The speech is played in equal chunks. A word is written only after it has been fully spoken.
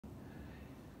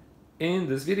In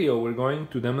this video, we're going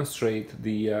to demonstrate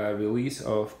the release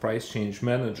of Price Change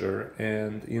Manager,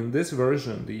 and in this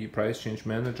version, the Price Change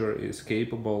Manager is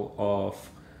capable of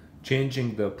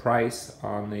changing the price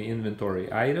on the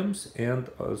inventory items and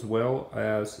as well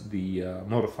as the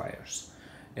modifiers.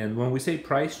 And when we say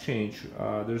price change,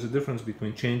 there's a difference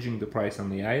between changing the price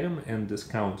on the item and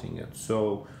discounting it.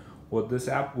 So what this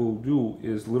app will do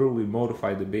is literally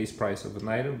modify the base price of an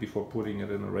item before putting it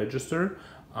in a register.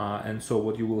 And so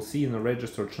what you will see in the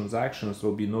register transactions, there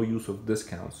will be no use of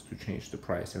discounts to change the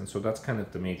price. And so that's kind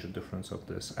of the major difference of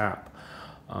this app.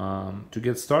 To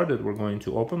get started, we're going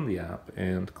to open the app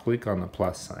and click on the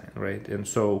plus sign, right? And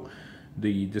so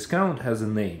the discount has a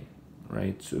name,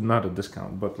 right? So not a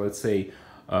discount, but let's say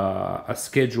a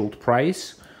scheduled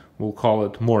price. We'll call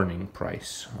it morning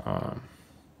price,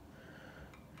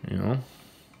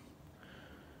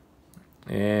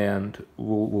 and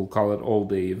we'll call it all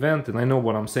day event. And I know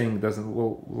what I'm saying doesn't,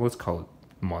 well, let's call it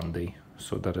Monday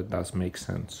so that it does make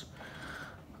sense.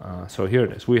 So here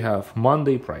it is, we have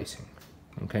Monday pricing,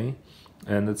 okay?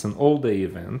 And it's an all day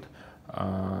event,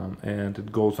 and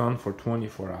it goes on for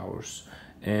 24 hours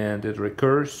and it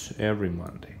recurs every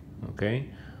Monday, okay?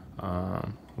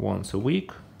 Once a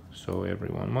week, so every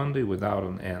one Monday without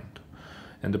an end.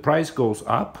 And the price goes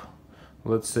up,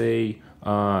 let's say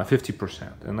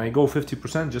 50%, and I go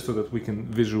 50% just so that we can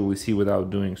visually see without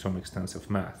doing some extensive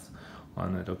math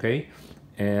on it, okay?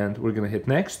 And we're gonna hit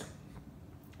next,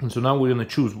 and so now we're gonna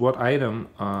choose what item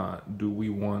do we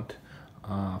want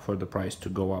for the price to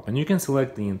go up. And you can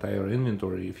select the entire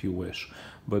inventory if you wish,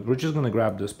 but we're just gonna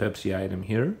grab this Pepsi item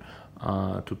here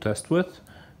to test with,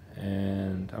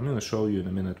 and I'm gonna show you in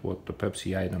a minute what the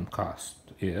Pepsi item cost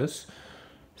is.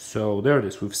 So there it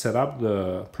is, we've set up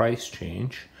the price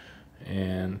change,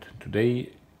 and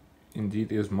today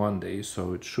indeed is Monday,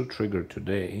 so it should trigger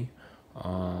today.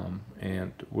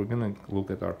 And we're gonna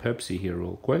look at our Pepsi here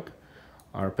real quick.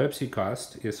 Our Pepsi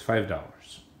cost is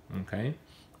 $5, okay?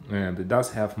 And it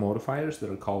does have modifiers that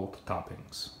are called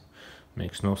toppings.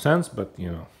 Makes no sense, but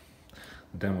you know,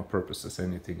 demo purposes,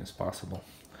 anything is possible.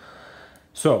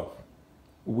 So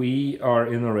we are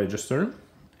in a register,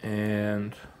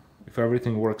 and if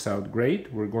everything works out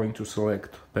great, we're going to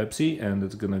select Pepsi, and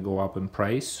it's gonna go up in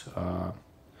price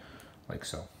like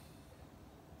so.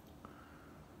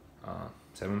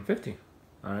 $7.50.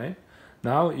 All right.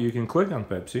 Now you can click on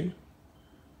Pepsi,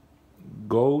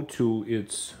 go to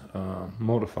its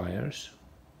modifiers.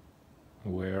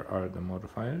 Where are the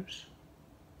modifiers?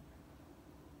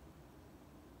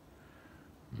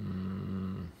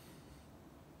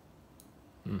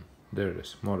 There it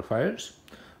is, modifiers,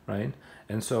 right?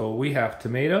 And so we have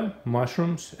tomato,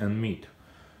 mushrooms, and meat.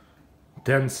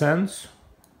 10 cents,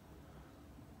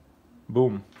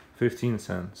 boom, 15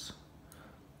 cents.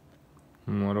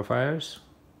 Modifiers,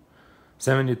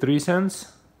 73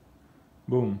 cents,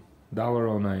 boom,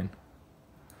 $1.09.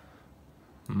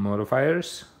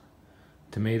 Modifiers,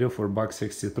 tomato for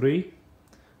 $1.63,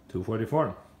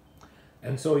 $2.44.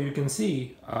 And so you can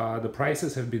see the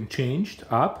prices have been changed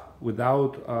up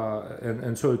without,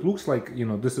 and so it looks like, you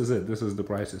know, this is it, this is the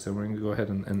prices. And we're going to go ahead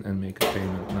and make a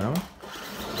payment now.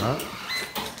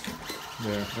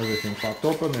 There, everything popped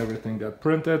open, everything got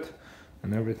printed,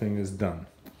 and everything is done.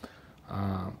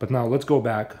 But now let's go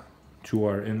back to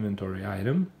our inventory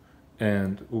item,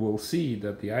 and we'll see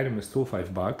that the item is still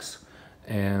 $5,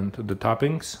 and the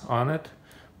toppings on it.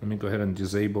 Let me go ahead and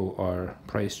disable our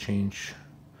price change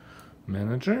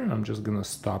manager. I'm just gonna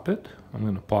stop it. I'm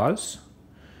gonna pause,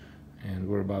 and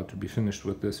we're about to be finished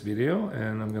with this video,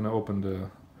 and I'm gonna open the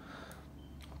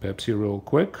Pepsi real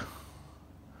quick.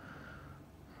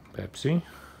 Pepsi,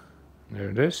 there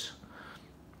it is,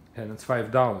 and it's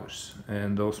 $5,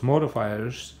 and those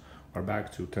modifiers are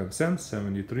back to 10 cents,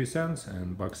 73 cents,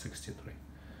 and $1.63,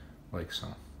 like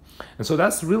so. And so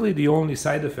that's really the only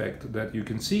side effect that you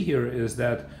can see here, is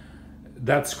that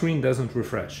that screen doesn't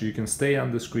refresh. You can stay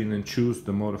on the screen and choose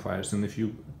the modifiers, and if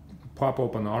you pop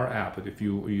open our app, if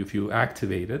you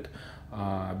activate it,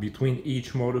 between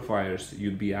each modifiers,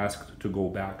 you'd be asked to go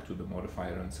back to the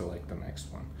modifier and select the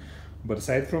next one. But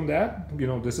aside from that, you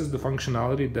know, this is the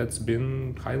functionality that's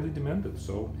been highly demanded,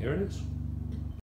 so here it is.